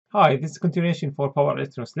Hi, this is continuation for power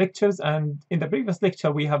electronics lectures, and in the previous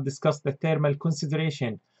lecture we have discussed the thermal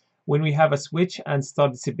consideration when we have a switch and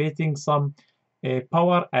start dissipating some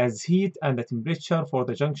power as heat, and the temperature for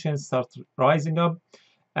the junction start rising up,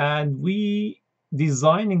 and we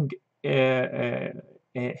designing a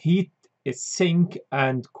heat sink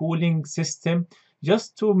and cooling system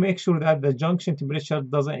just to make sure that the junction temperature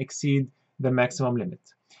doesn't exceed the maximum limit.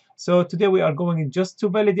 So today we are going just to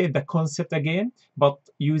validate the concept again, but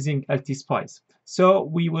using LTSpice. So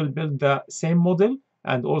we will build the same model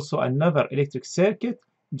and also another electric circuit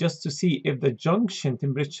just to see if the junction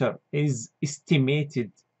temperature is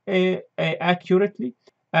estimated accurately,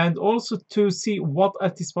 and also to see what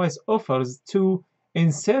LTSpice offers to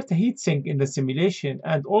insert a heatsink in the simulation,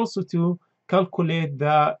 and also to calculate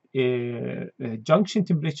the junction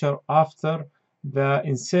temperature after the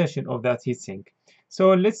insertion of that heatsink.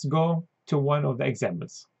 So let's go to one of the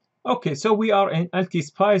examples. Okay, so we are in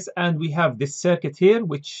LTSpice and we have this circuit here,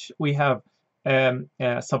 which we have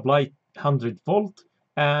supply 100 volt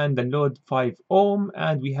and the load 5 ohm,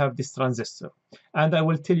 and we have this transistor. And I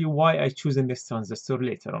will tell you why I chosen this transistor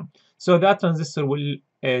later on. So that transistor will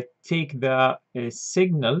take the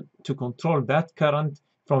signal to control that current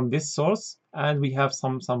from this source, and we have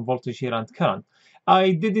some voltage here and current.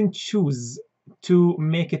 I didn't choose to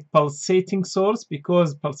make it pulsating source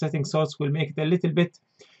because pulsating source will make it a little bit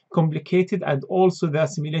complicated, and also the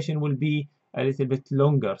simulation will be a little bit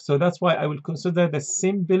longer. So that's why I will consider the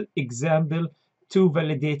simple example to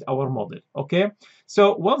validate our model. Okay,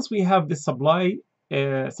 so once we have the supply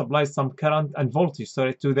some current and voltage,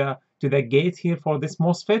 sorry, to the gate here for this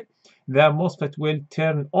MOSFET, the MOSFET will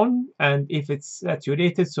turn on, and if it's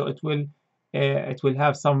saturated, so it will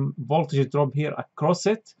have some voltage drop here across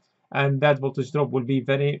it, and that voltage drop will be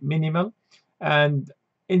very minimal, and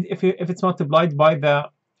if it's multiplied by the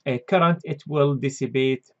current, it will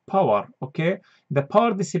dissipate power. Okay, the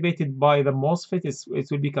power dissipated by the MOSFET it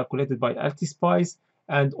will be calculated by LTSpice,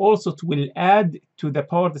 and also it will add to the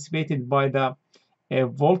power dissipated by the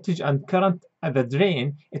voltage and current at the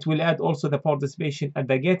drain. It will add also the power dissipation at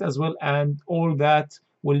the gate as well, and all that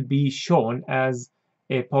will be shown as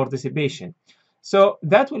a power dissipation. So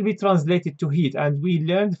that will be translated to heat, and we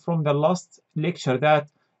learned from the last lecture that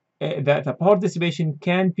the power dissipation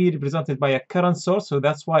can be represented by a current source. So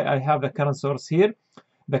that's why I have the current source here.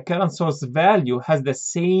 The current source value has the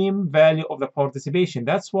same value of the power dissipation.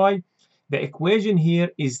 That's why the equation here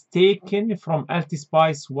is taken from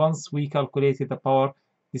LTSpice once we calculated the power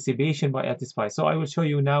dissipation by LTSpice. So I will show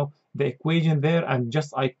you now the equation there, and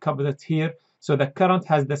just I covered it here. So the current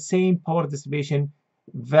has the same power dissipation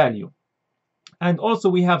value. And also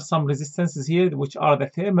we have some resistances here, which are the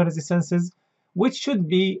thermal resistances, which should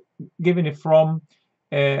be given from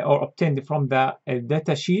or obtained from the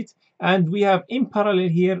data sheet. And we have in parallel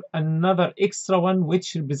here another extra one,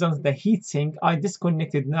 which represents the heatsink. I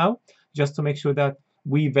disconnected now just to make sure that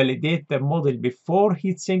we validate the model before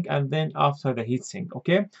heatsink and then after the heatsink.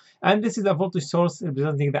 Okay, and this is a voltage source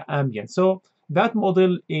representing the ambient. So that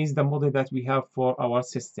model is the model that we have for our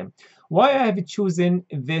system. Why I have chosen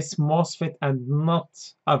this MOSFET and not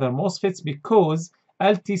other MOSFETs? Because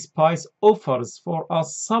LTSpice offers for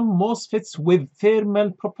us some MOSFETs with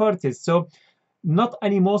thermal properties. So not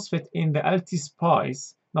any MOSFET in the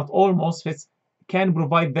LTSpice, not all MOSFETs can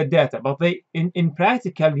provide the data, but they in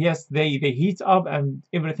practical, yes, they heat up and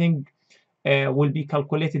everything will be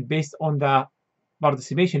calculated based on the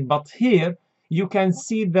participation. But here you can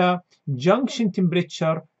see the junction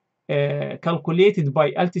temperature calculated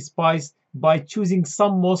by LTSpice by choosing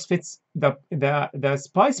some MOSFETs. The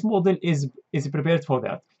SPICE model is prepared for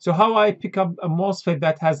that. So how I pick up a MOSFET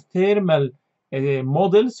that has thermal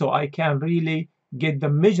model, so I can really get the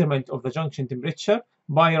measurement of the junction temperature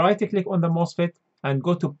by right-click on the MOSFET and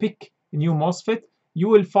go to pick new MOSFET. You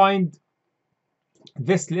will find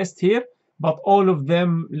this list here, but all of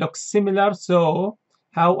them look similar. So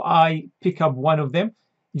how I pick up one of them,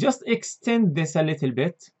 just extend this a little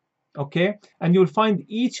bit, okay, and you'll find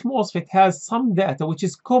each MOSFET has some data which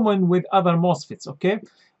is common with other MOSFETs. Okay,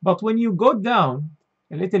 but when you go down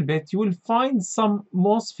a little bit, you will find some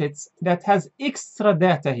MOSFETs that has extra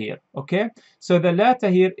data here. Okay, so the data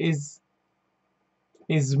here is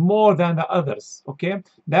more than the others. Okay,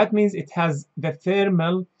 that means it has the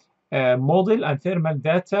thermal model and thermal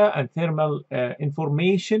data and thermal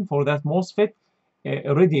information for that MOSFET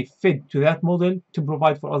already fed to that model to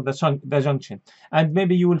provide for us the junction. And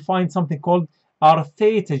maybe you will find something called R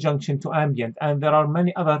theta junction to ambient, and there are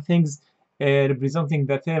many other things representing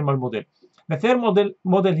the thermal model. The third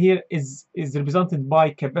model here is represented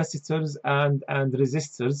by capacitors and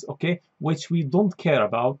resistors, okay, which we don't care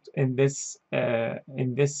about in this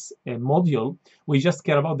module. We just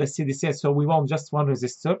care about the steady state, so we want just one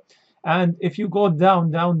resistor. And if you go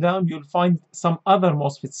down, you'll find some other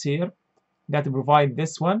MOSFETs here that provide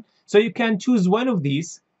this one. So you can choose one of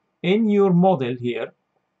these in your model here,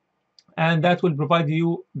 and that will provide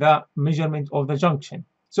you the measurement of the junction.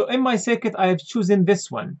 So in my circuit, I have chosen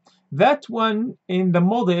this one. That one in the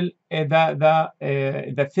model,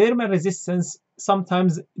 the thermal resistance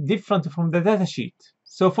sometimes different from the data sheet.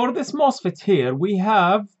 So for this MOSFET here, we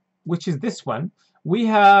have, which is this one, we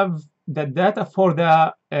have the data for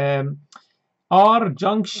the R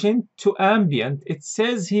junction to ambient. It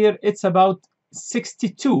says here it's about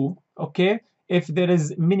 62, okay, if there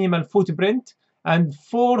is minimal footprint, and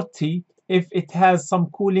 40 if it has some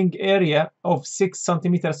cooling area of 6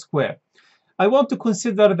 centimeters square. I want to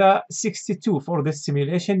consider the 62 for this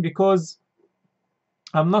simulation because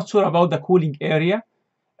I'm not sure about the cooling area.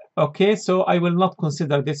 Okay, so I will not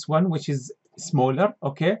consider this one, which is smaller.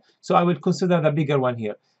 Okay, so I will consider the bigger one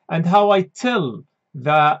here. And how I tell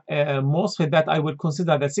the MOSFET that I will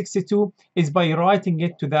consider the 62 is by writing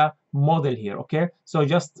it to the model here. Okay, so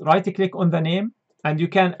just right click on the name, and you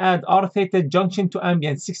can add R theta junction to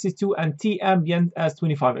ambient 62 and T ambient as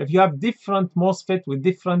 25. If you have different MOSFET with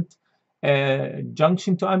different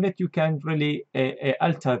junction to ambient, you can really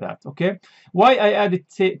alter that. Okay, why I added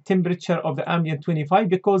temperature of the ambient 25?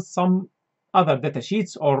 Because some other data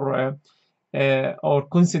sheets or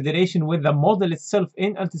consideration with the model itself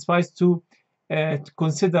in LTSpice to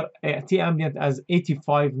consider T ambient as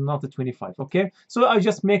 85, not a 25. Okay, so I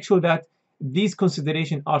just make sure that these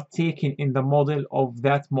considerations are taken in the model of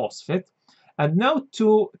that MOSFET. And now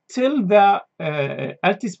to tell the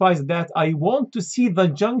LTSpice that I want to see the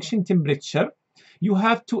junction temperature, you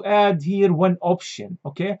have to add here one option.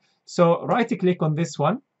 Okay, so right click on this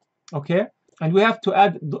one. Okay, and we have to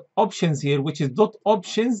add the options here, which is dot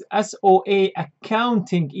options SOA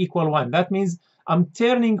accounting equal 1. That means I'm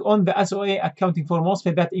turning on the SOA accounting for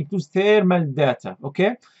MOSFET that includes thermal data.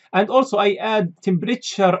 Okay, and also I add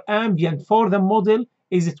temperature ambient for the model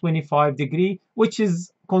is 25 degree, which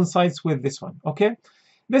is coincides with this one. Okay,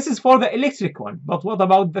 this is for the electric one, but what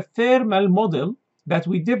about the thermal model that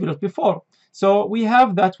we developed before? So we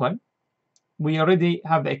have that one. We already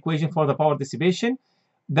have the equation for the power dissipation.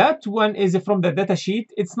 That one is from the data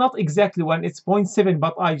sheet. It's not exactly 1, it's 0.7,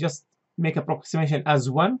 but I just make approximation as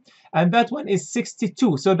 1, and that one is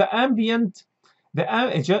 62. So the ambient,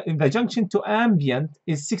 the junction to ambient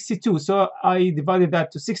is 62, so I divided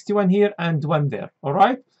that to 61 here and 1 there. All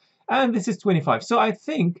right, and this is 25. So I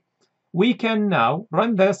think we can now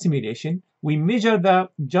run the simulation. We measure the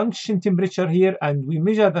junction temperature here, and we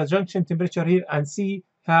measure the junction temperature here, and see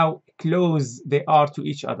how close they are to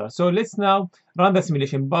each other. So let's now run the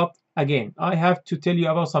simulation. But again, I have to tell you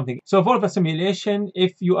about something. So for the simulation,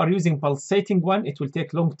 if you are using pulsating one, it will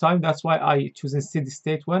take long time. That's why I choose a steady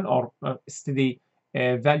state one, or steady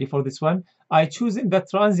value for this one. I choose the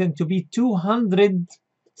transient to be 200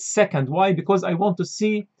 seconds. Why? Because I want to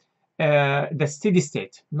see the steady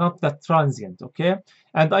state, not the transient. Okay,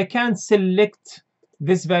 and I can select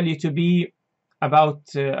this value to be about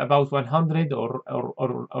 100 or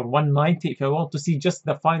 190 if I want to see just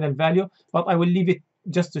the final value, but I will leave it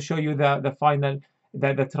just to show you the final,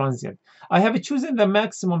 the transient. I have chosen the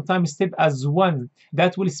maximum time step as 1.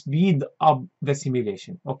 That will speed up the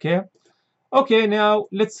simulation. Okay, now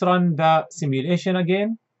let's run the simulation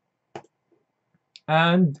again,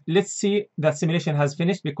 and let's see that simulation has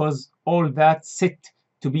finished because all that set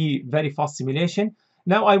to be very fast simulation.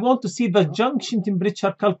 Now I want to see the junction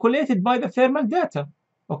temperature calculated by the thermal data.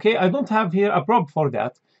 Okay, I don't have here a probe for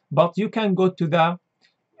that, but you can go to the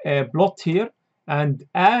plot here and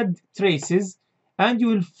add traces, and you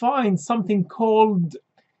will find something called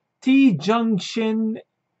T junction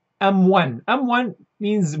M1. M1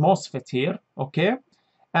 means MOSFET here, okay,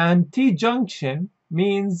 and T junction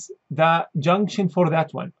means the junction for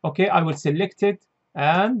that one. Okay, I will select it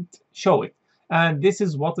and show it, and this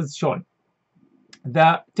is what is shown.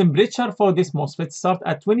 The temperature for this MOSFET starts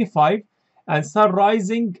at 25 and start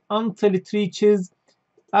rising until it reaches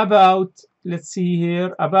about, let's see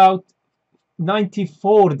here, about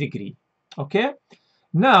 94 degree. Okay,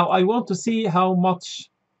 now I want to see how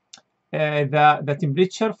much the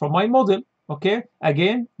temperature from my model. Okay,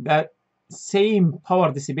 again, that same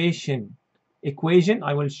power dissipation equation,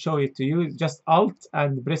 I will show it to you. Just Alt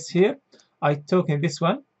and press here. I took in this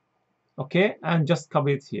one, okay, and just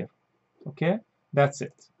copy it here. Okay, that's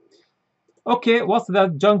it. Okay, what's the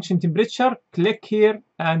junction temperature? Click here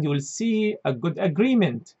and you will see a good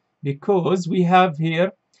agreement. because we have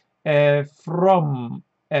here from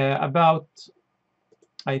about,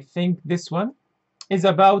 I think this one is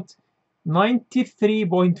about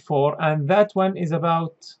 93.4, and that one is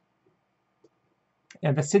about,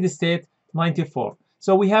 and the steady state 94.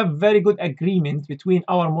 So we have very good agreement between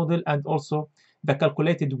our model and also the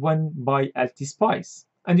calculated one by LTSpice.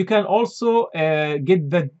 And you can also get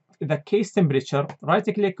the case temperature. Right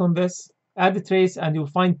click on this, add the trace, and you'll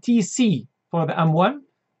find TC for the M1.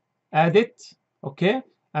 Add it, okay,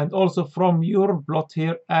 and also from your plot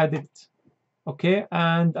here, add it, okay.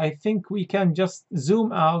 And I think we can just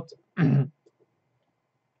zoom out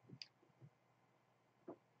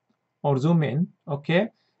or zoom in, okay,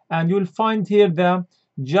 and you'll find here the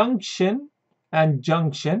junction and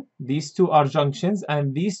junction. These two are junctions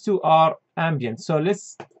and these two are ambient. So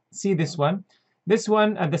let's see this one. This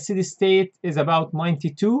one at the steady state is about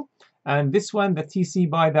 92, and this one, the TC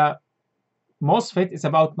by the MOSFET, is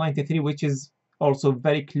about 93, which is also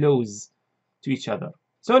very close to each other.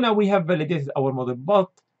 So now we have validated our model, but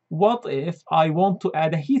what if I want to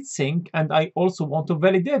add a heatsink and I also want to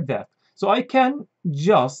validate that? So I can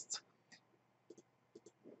just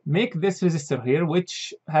make this resistor here,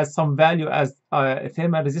 which has some value as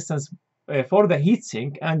thermal resistance for the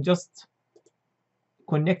heatsink, and just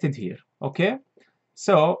connect it here, okay?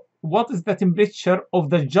 So what is the temperature of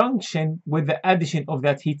the junction with the addition of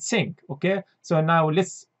that heatsink, okay? So now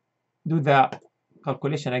let's do the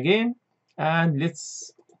calculation again, and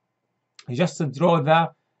let's just draw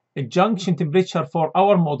the junction temperature for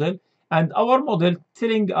our model, and our model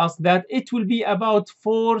telling us that it will be about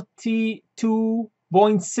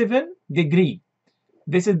 42.7 degree.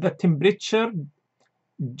 This is the temperature,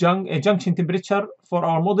 junction temperature for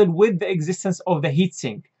our model with the existence of the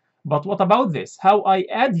heatsink. But what about this? How I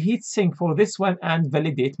add heatsink for this one and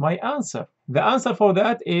validate my answer? The answer for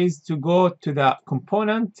that is to go to the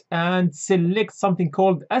component and select something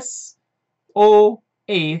called SOA,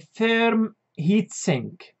 therm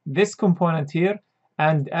heatsink, this component here,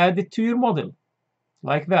 and add it to your model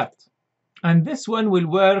like that. And this one will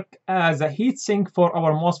work as a heatsink for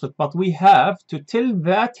our MOSFET, but we have to tell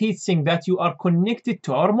that heatsink that you are connected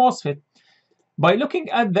to our MOSFET. By looking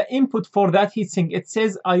at the input for that heatsink, it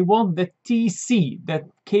says I want the TC, the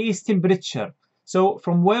case temperature. So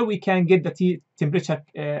from where we can get the temperature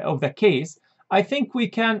of the case, I think we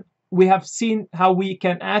have seen how we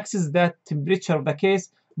can access that temperature of the case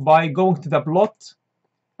by going to the plot,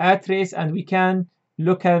 add trace, and we can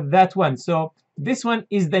look at that one. So this one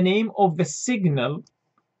is the name of the signal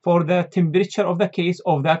for the temperature of the case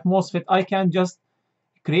of that MOSFET. I can just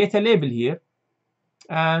create a label here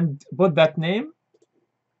and put that name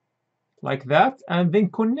like that, and then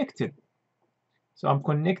connect it. So I'm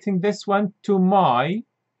connecting this one to my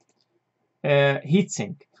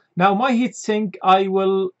heatsink. Now my heatsink, I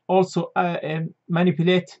will also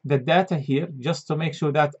manipulate the data here just to make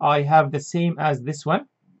sure that I have the same as this one.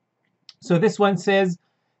 So this one says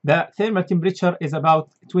the thermal temperature is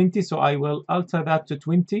about 20, so I will alter that to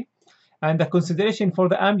 20. And the consideration for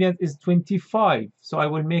the ambient is 25, so I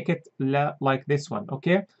will make it like this one,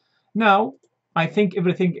 okay? Now, I think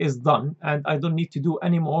everything is done, and I don't need to do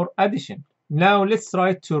any more addition. Now, let's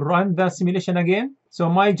try to run the simulation again. So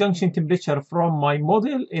my junction temperature from my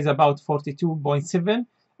model is about 42.7,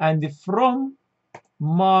 and from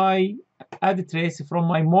my add trace from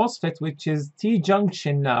my MOSFET, which is T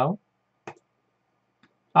junction now,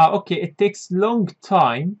 okay, it takes long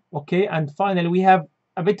time, okay, and finally we have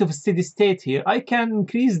a bit of a steady state here. I can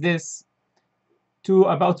increase this to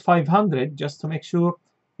about 500 just to make sure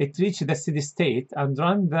it reaches the steady state, and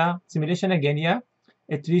run the simulation again. Yeah,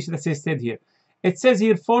 it reached the steady state here. It says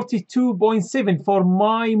here 42.7 for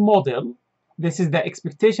my model. This is the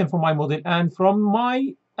expectation for my model, and from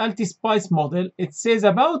my LTSpice model it says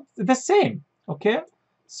about the same, okay?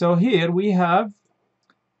 So here we have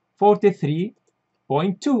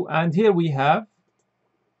 43.2, and here we have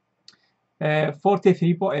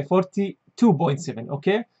 42.7,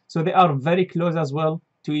 okay? So they are very close as well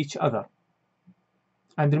to each other.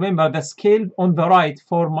 And remember, the scale on the right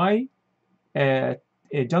for my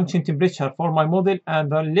junction temperature for my model, and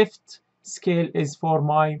the left scale is for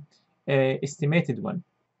my estimated one.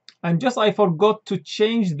 And just I forgot to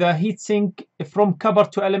change the heatsink from copper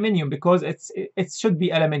to aluminium, because it should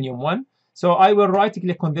be aluminium one. So I will right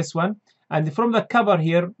click on this one, and from the cover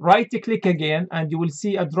here, right click again, and you will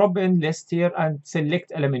see a drop-in list here and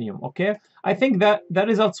select aluminium, okay? I think that the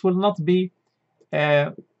results will not be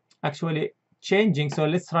actually changing, so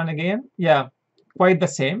let's run again. Yeah, quite the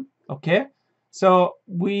same, okay? So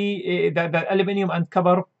the aluminium and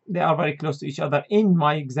copper, they are very close to each other in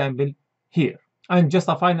my example here. And just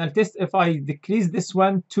a final test, if I decrease this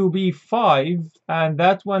one to be 5 and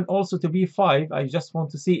that one also to be 5, I just want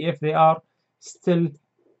to see if they are still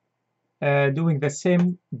doing the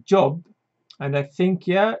same job. And I think,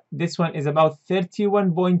 yeah, this one is about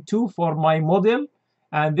 31.2 for my model,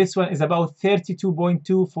 and this one is about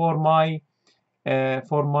 32.2 for my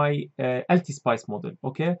LTSpice model.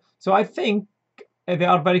 Okay, so I think they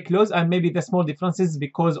are very close, and maybe the small differences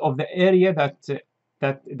because of the area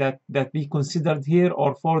that we considered here,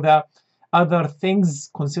 or for the other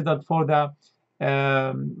things considered for the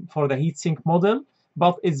heatsink model,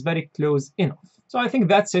 but it's very close enough. So I think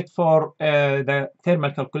that's it for the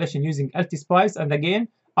thermal calculation using LTSpice. And again,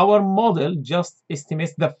 our model just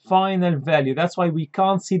estimates the final value. That's why we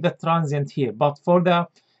can't see the transient here. But for the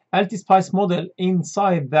LTSpice model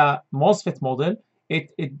inside the MOSFET model,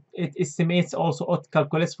 it estimates also, it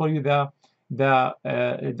calculates for you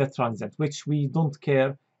the transient, which we don't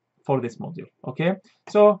care for this module. Okay,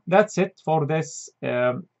 so that's it for this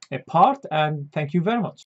part, and thank you very much.